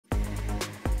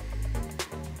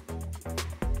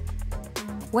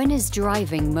When is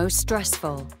driving most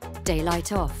stressful?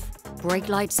 Daylight off, brake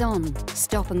lights on,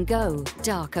 stop and go,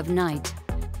 dark of night.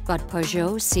 But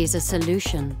Peugeot sees a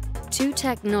solution. Two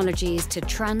technologies to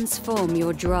transform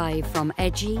your drive from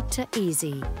edgy to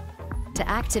easy. To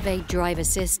activate Drive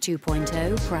Assist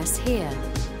 2.0, press here.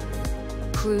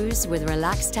 Cruise with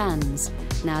relaxed hands.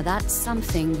 Now that's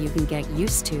something you can get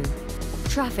used to.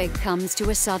 Traffic comes to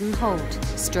a sudden halt.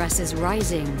 Stress is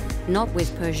rising. Not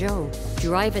with Peugeot.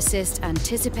 Drive Assist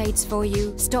anticipates for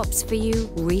you, stops for you,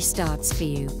 restarts for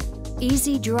you.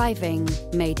 Easy driving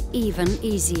made even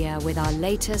easier with our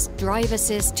latest Drive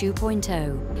Assist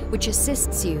 2.0, which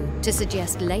assists you to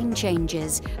suggest lane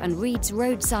changes and reads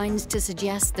road signs to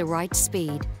suggest the right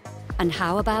speed. And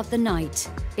how about the night?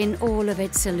 In all of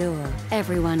its allure,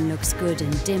 everyone looks good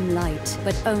in dim light,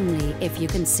 but only if you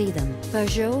can see them.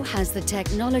 Peugeot has the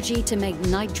technology to make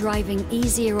night driving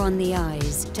easier on the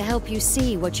eyes, to help you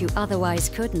see what you otherwise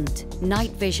couldn't.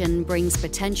 Night vision brings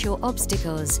potential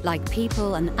obstacles like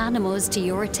people and animals to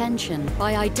your attention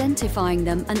by identifying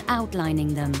them and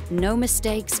outlining them. No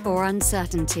mistakes or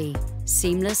uncertainty.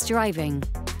 Seamless driving.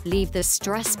 Leave the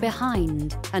stress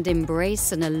behind and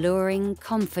embrace an alluring,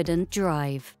 confident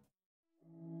drive.